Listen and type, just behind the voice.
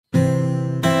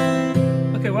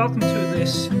Welcome to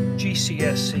this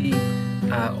GCSE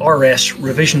RS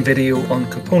revision video on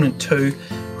Component 2,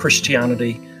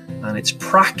 Christianity and its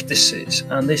practices.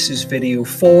 And this is video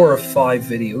 4 of 5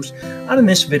 videos. And in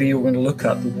this video, we're going to look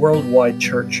at the worldwide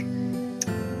church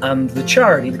and the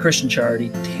charity, the Christian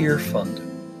charity, Tear Fund.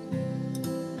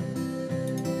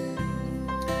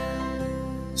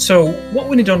 So what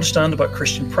we need to understand about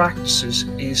Christian practices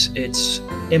is its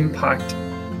impact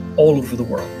all over the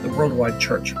world, the worldwide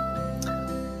church.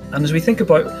 And as we think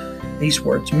about these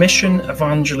words, mission,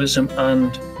 evangelism,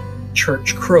 and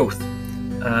church growth,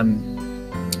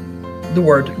 the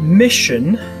word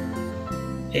mission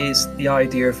is the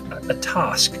idea of a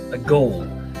task, a goal,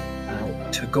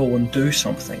 to go and do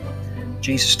something.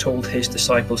 Jesus told his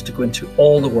disciples to go into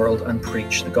all the world and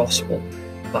preach the gospel,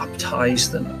 baptize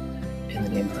them in the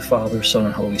name of the Father, Son,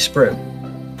 and Holy Spirit.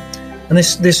 And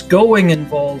this going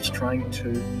involves trying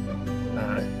to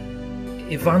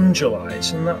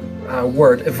evangelize, and that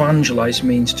word evangelize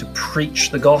means to preach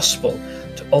the gospel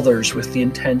to others with the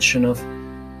intention of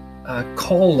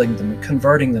calling them and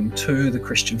converting them to the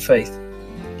Christian faith.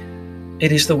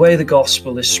 It is the way the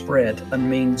gospel is spread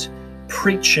and means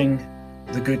preaching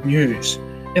the good news.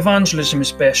 Evangelism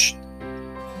is best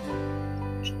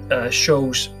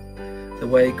shows the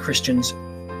way Christians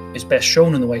is best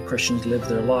shown in the way Christians live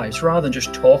their lives, rather than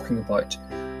just talking about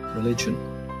religion.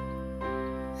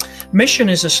 Mission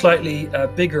is a slightly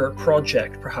bigger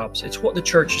project, perhaps. It's what the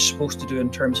church is supposed to do in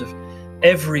terms of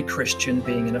every Christian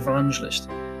being an evangelist,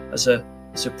 as a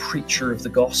preacher of the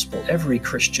gospel. Every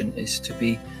Christian is to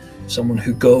be someone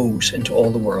who goes into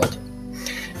all the world.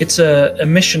 It's a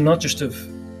mission not just of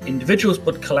individuals,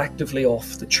 but collectively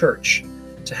of the church,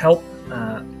 to help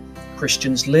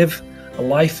Christians live a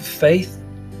life of faith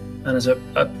and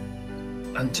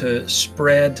and to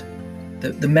spread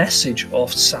the message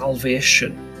of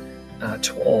salvation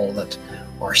to all, that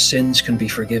our sins can be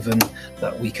forgiven,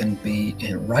 that we can be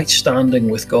in right standing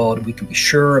with God, we can be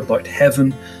sure about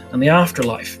heaven and the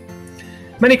afterlife.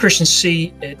 Many Christians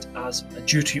see it as a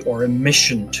duty or a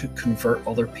mission to convert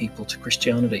other people to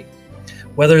Christianity,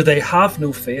 whether they have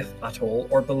no faith at all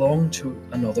or belong to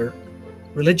another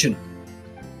religion.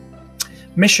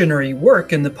 Missionary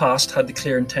work in the past had the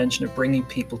clear intention of bringing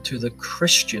people to the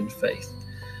Christian faith.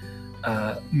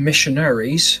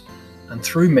 Missionaries, and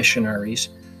through missionaries,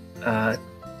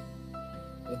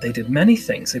 they did many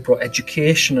things. They brought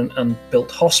education and built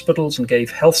hospitals and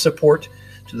gave health support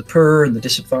to the poor and the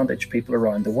disadvantaged people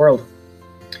around the world.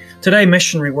 Today,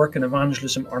 missionary work and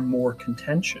evangelism are more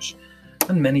contentious,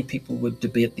 and many people would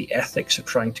debate the ethics of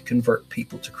trying to convert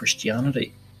people to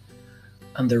Christianity.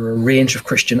 And there are a range of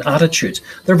Christian attitudes.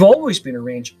 There have always been a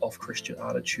range of Christian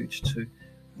attitudes to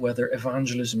whether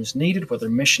evangelism is needed, whether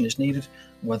mission is needed,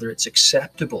 whether it's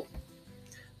acceptable.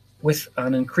 With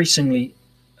an increasingly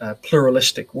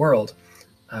pluralistic world,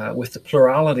 with the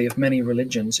plurality of many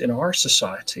religions in our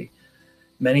society,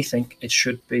 many think we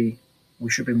should be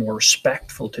more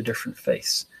respectful to different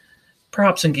faiths,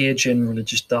 perhaps engage in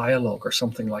religious dialogue or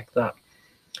something like that,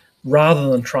 rather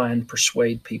than try and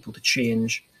persuade people to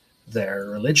change their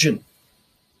religion.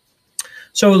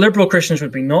 So liberal Christians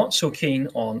would be not so keen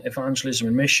on evangelism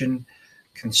and mission.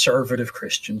 Conservative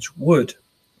Christians would,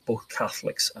 both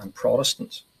Catholics and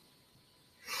Protestants.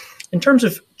 In terms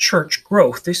of church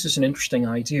growth, this is an interesting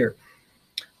idea.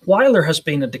 While there has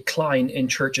been a decline in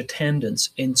church attendance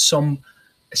in some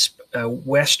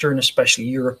Western, especially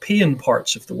European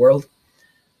parts of the world,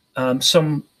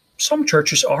 some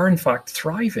churches are in fact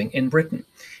thriving in Britain.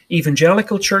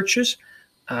 Evangelical churches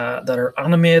that are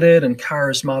animated and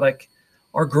charismatic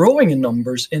are growing in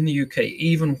numbers in the UK,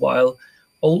 even while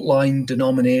old-line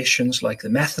denominations like the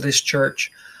Methodist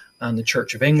Church and the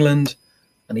Church of England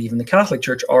and even the Catholic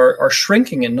Church are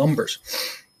shrinking in numbers.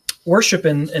 Worship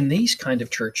in these kind of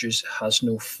churches has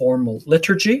no formal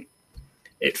liturgy.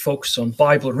 It focuses on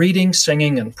Bible reading,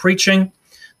 singing, and preaching.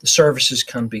 The services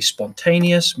can be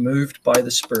spontaneous, moved by the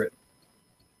Spirit.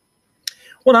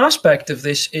 One aspect of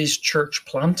this is church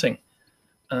planting,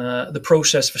 the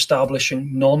process of establishing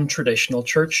non-traditional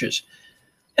churches.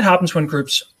 It happens when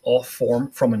groups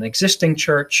form from an existing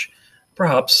church,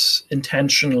 perhaps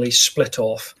intentionally split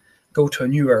off, go to a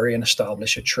new area and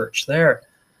establish a church there.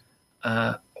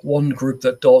 One group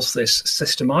that does this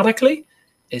systematically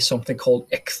is something called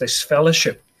Ichthys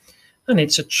Fellowship, and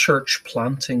it's a church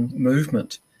planting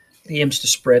movement. It aims to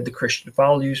spread the Christian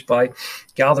values by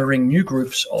gathering new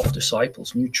groups of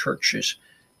disciples, new churches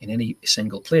in any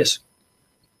single place.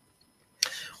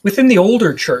 Within the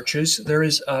older churches, there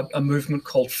is a movement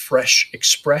called Fresh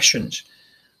Expressions,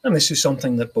 and this is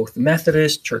something that both the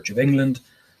Methodist, Church of England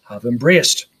have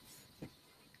embraced.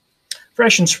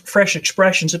 Fresh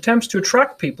Expressions attempts to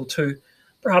attract people to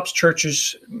perhaps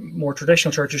churches, more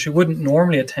traditional churches, who wouldn't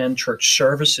normally attend church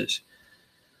services.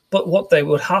 But what they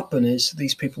would happen is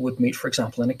these people would meet, for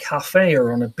example, in a cafe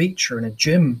or on a beach or in a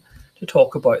gym to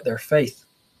talk about their faith.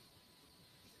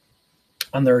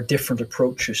 And there are different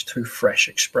approaches to Fresh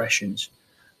Expressions.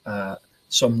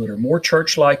 Some that are more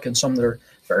church-like and some that are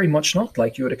very much not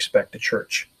like you would expect a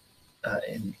church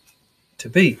to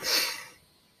be.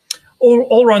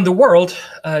 All around the world,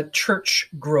 church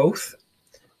growth,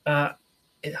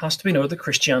 it has to be noted that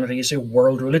Christianity is a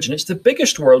world religion. It's the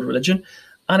biggest world religion,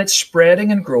 and it's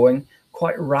spreading and growing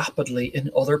quite rapidly in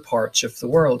other parts of the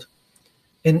world.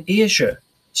 In Asia,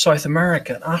 South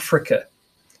America, and Africa,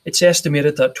 it's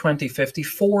estimated that 2050,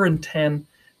 4 in 10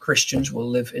 Christians will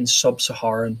live in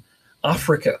sub-Saharan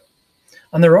Africa.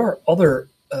 And there are other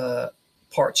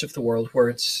parts of the world where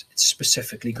it's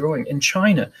specifically growing. In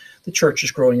China, the church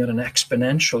is growing at an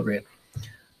exponential rate.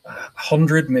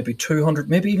 100, maybe 200,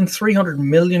 maybe even 300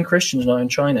 million Christians now in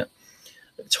China.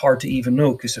 It's hard to even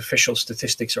know because official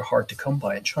statistics are hard to come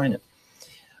by in China.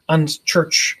 And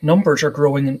church numbers are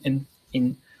growing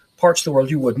in parts of the world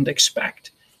you wouldn't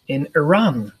expect. In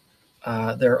Iran,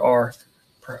 there are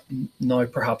now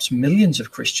perhaps millions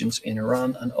of Christians in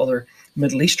Iran and other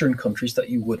Middle Eastern countries that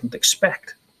you wouldn't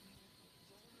expect.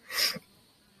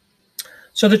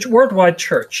 So the worldwide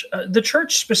church, the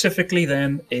church specifically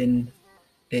then in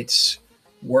its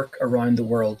work around the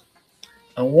world.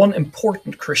 And one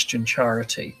important Christian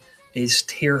charity is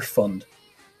Tear Fund.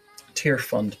 Tear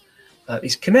Fund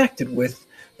is connected with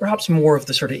perhaps more of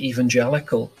the sort of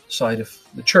evangelical side of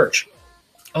the church,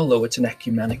 although it's an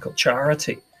ecumenical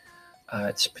charity.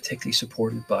 It's particularly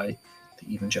supported by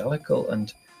the evangelical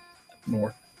and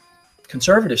more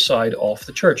conservative side of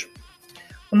the church.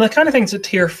 And the kind of things that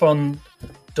Tear Fund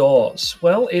does,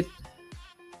 well, it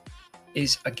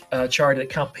is a charity that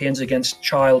campaigns against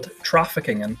child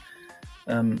trafficking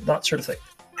and that sort of thing.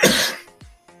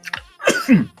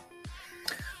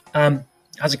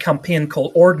 Has a campaign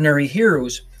called Ordinary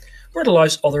Heroes, where it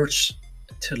allows others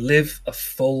to live a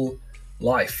full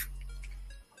life.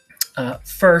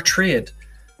 Fair trade.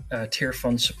 Tear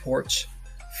Fund supports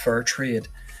fair trade.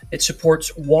 It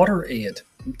supports water aid,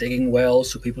 digging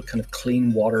wells so people can have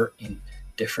clean water in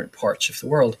different parts of the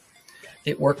world.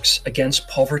 It works against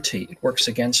poverty. It works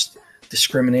against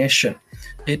discrimination.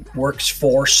 It works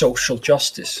for social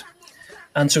justice.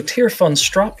 And so Tear Fund's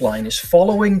strapline is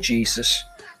following Jesus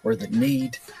where the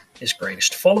need is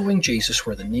greatest. Following Jesus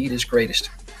where the need is greatest.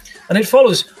 And it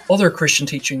follows other Christian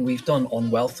teaching we've done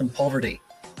on wealth and poverty.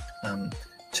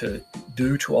 To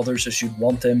do to others as you'd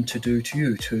want them to do to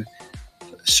you, to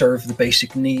serve the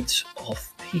basic needs of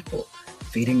people,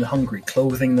 feeding the hungry,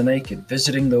 clothing the naked,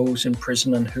 visiting those in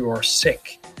prison and who are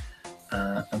sick,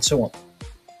 and so on.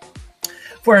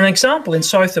 For an example, in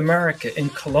South America, in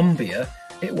Colombia,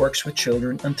 it works with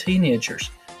children and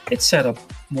teenagers. It's set up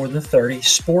more than 30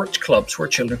 sports clubs where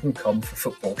children can come for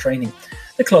football training.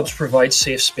 The clubs provide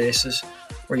safe spaces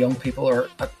where young people are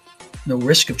at no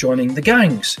risk of joining the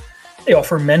gangs. They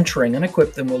offer mentoring and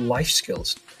equip them with life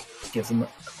skills to give them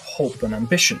hope and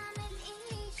ambition.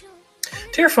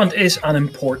 Tear Fund is an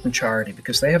important charity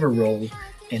because they have a role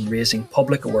in raising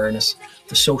public awareness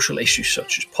to social issues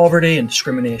such as poverty and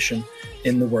discrimination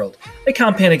in the world. They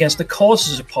campaign against the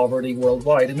causes of poverty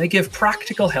worldwide, and they give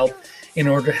practical help in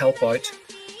order to help out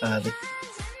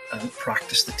and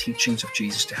practice the teachings of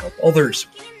Jesus to help others,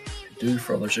 to do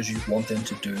for others as you want them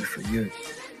to do for you.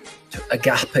 To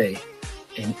agape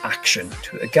in action,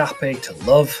 to agape, to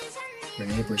love your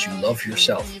neighbour as you love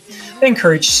yourself. They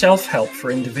encourage self-help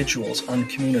for individuals and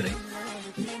community,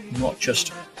 not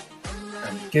just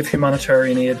give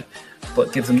humanitarian aid,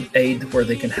 but give them aid where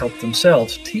they can help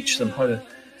themselves, teach them how to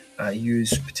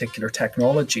use particular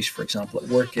technologies, for example, at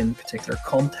work in particular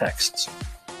contexts.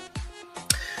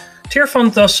 Tear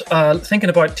Fund, thus, thinking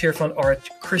about Tear Fund, are a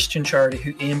Christian charity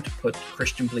who aim to put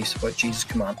Christian beliefs about Jesus'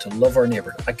 command to love our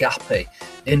neighbour, agape,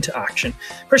 into action.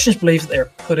 Christians believe that they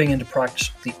are putting into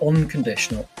practice the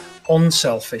unconditional,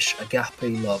 unselfish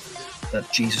agape love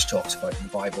that Jesus talks about in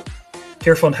the Bible.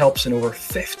 Tear Fund helps in over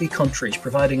 50 countries,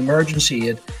 providing emergency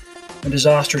aid when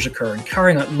disasters occur and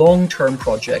carrying out long-term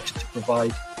projects to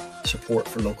provide support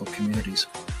for local communities.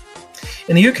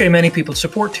 In the UK, many people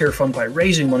support Tear Fund by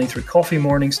raising money through coffee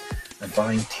mornings and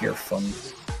buying Tear Fund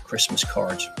Christmas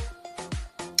cards.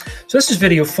 So this is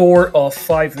video 4 of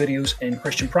 5 videos in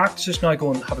Christian practices. Now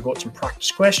go and have a go at some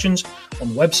practice questions on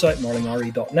the website,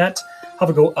 marlingre.net. Have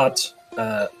a go at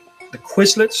the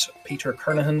Quizlets, Peter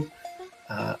Kernahan,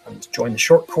 and join the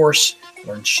short course,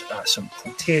 learn some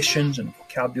quotations and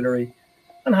vocabulary,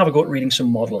 and have a go at reading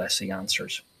some model essay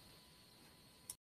answers.